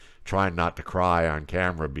Gosling trying not to cry on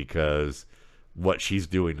camera because what she's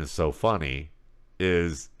doing is so funny,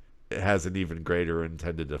 it has an even greater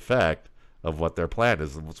intended effect of what their plan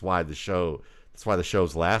is. And that's why the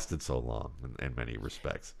show's lasted so long in many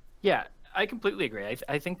respects. Yeah, I completely agree.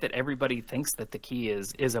 I think that everybody thinks that the key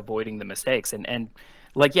is avoiding the mistakes, and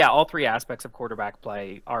like, yeah, all three aspects of quarterback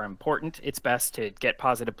play are important. It's best to get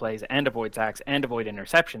positive plays and avoid sacks and avoid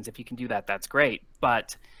interceptions. If you can do that, that's great.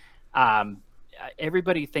 But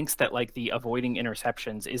everybody thinks that like the avoiding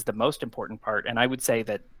interceptions is the most important part, and I would say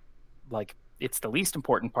that like it's the least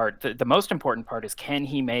important part. The most important part is, can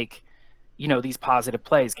he make these positive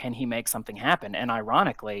plays? Can he make something happen? And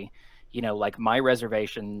ironically, like, my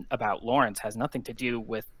reservation about Lawrence has nothing to do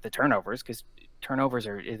with the turnovers, because turnovers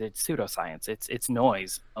it's pseudoscience. It's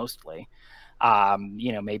noise mostly.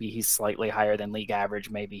 Maybe he's slightly higher than league average,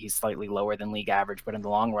 maybe he's slightly lower than league average, but in the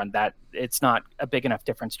long run, that it's not a big enough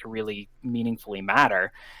difference to really meaningfully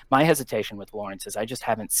matter. My hesitation with Lawrence is I just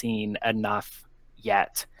haven't seen enough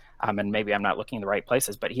yet. And maybe I'm not looking in the right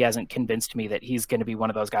places, but he hasn't convinced me that he's going to be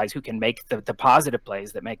one of those guys who can make the positive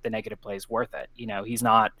plays that make the negative plays worth it. He's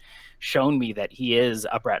not shown me that he is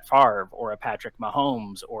a Brett Favre or a Patrick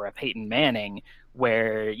Mahomes or a Peyton Manning,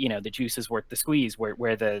 where, the juice is worth the squeeze,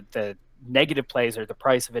 where the negative plays are the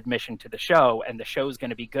price of admission to the show, and the show is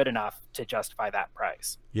going to be good enough to justify that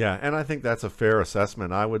price. Yeah, and I think that's a fair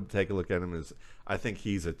assessment. I would take a look at him as, I think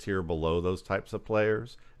he's a tier below those types of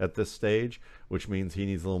players at this stage, which means he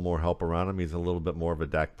needs a little more help around him. He's a little bit more of a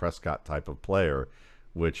Dak Prescott type of player,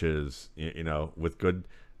 which is,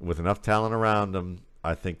 with enough talent around him,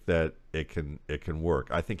 I think that it can work.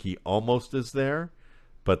 I think he almost is there,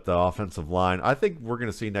 but the offensive line, I think we're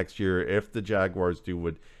going to see next year, if the Jaguars do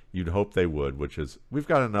what you'd hope they would, which is, we've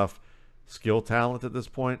got enough skill talent at this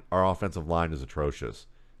point. Our offensive line is atrocious.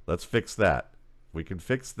 Let's fix that. We can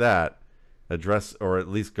fix that, address, or at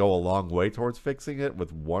least go a long way towards fixing it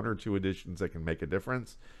with one or two additions that can make a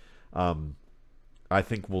difference. I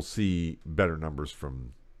think we'll see better numbers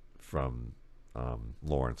from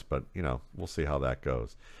Lawrence, but we'll see how that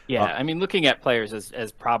goes. Yeah, I mean, looking at players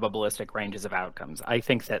as probabilistic ranges of outcomes, I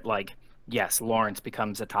think that, like, yes, Lawrence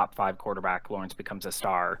becomes a top 5 quarterback, Lawrence becomes a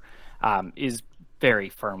star, is very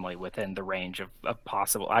firmly within the range of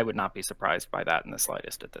possible. I would not be surprised by that in the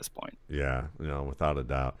slightest at this point. Yeah, without a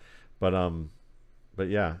doubt. But but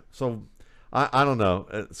yeah. So I don't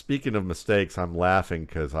know. Speaking of mistakes, I'm laughing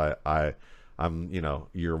because I'm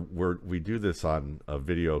we do this on a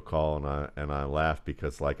video call, and I laugh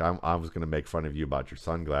because like I was gonna make fun of you about your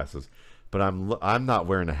sunglasses, but I'm not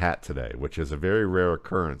wearing a hat today, which is a very rare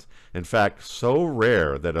occurrence. In fact, so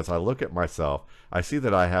rare that as I look at myself, I see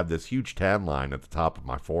that I have this huge tan line at the top of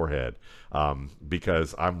my forehead,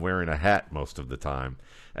 because I'm wearing a hat most of the time,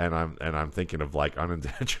 and I'm thinking of like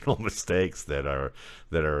unintentional mistakes that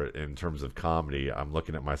are in terms of comedy. I'm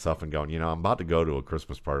looking at myself and going, I'm about to go to a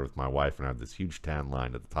Christmas party with my wife, and I have this huge tan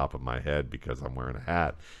line at the top of my head because I'm wearing a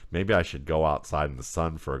hat. Maybe I should go outside in the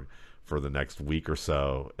sun for the next week or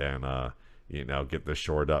so and get this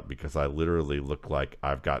shored up, because I literally look like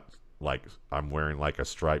I'm wearing like a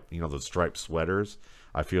stripe, those striped sweaters.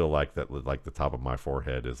 I feel like that, like the top of my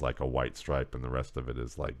forehead is like a white stripe and the rest of it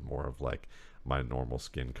is like more of like my normal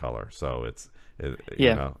skin color. So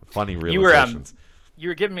funny realizations. You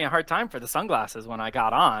were giving me a hard time for the sunglasses when I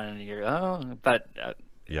got on, but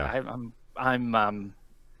yeah, I'm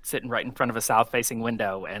sitting right in front of a south-facing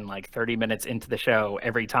window, and like 30 minutes into the show,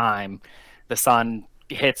 every time the sun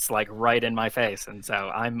hits like right in my face, and so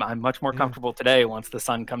I'm much more comfortable today once the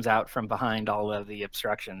sun comes out from behind all of the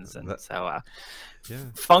obstructions, and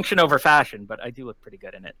function over fashion, but I do look pretty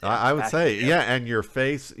good in it. I would say, yeah, and your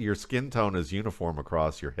skin tone is uniform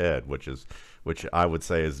across your head, which I would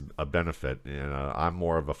say is a benefit. I'm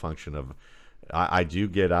more of a function of I do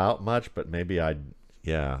get out much, but maybe I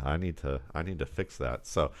need to fix that.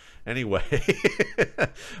 So anyway,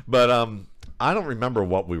 but I don't remember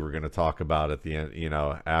what we were going to talk about at the end,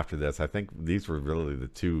 after this. I think these were really the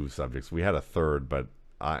two subjects. We had a third, but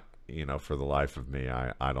for the life of me,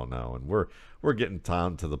 I don't know. And we're getting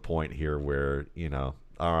down to the point here where,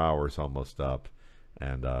 our hour's almost up.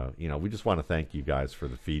 And, we just want to thank you guys for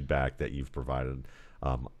the feedback that you've provided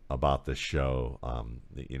about this show.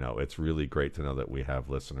 It's really great to know that we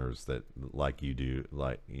have listeners that like you do,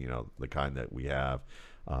 like, the kind that we have,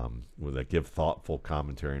 that give thoughtful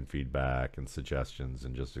commentary and feedback and suggestions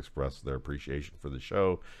and just express their appreciation for the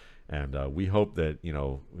show. And we hope that,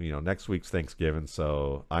 next week's Thanksgiving,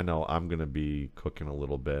 so I know I'm going to be cooking a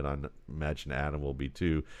little bit. I imagine Adam will be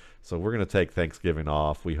too. So we're going to take Thanksgiving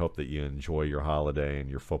off. We hope that you enjoy your holiday and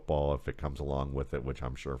your football if it comes along with it, which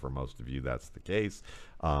I'm sure for most of you that's the case.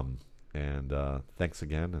 And thanks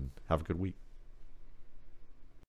again, and have a good week.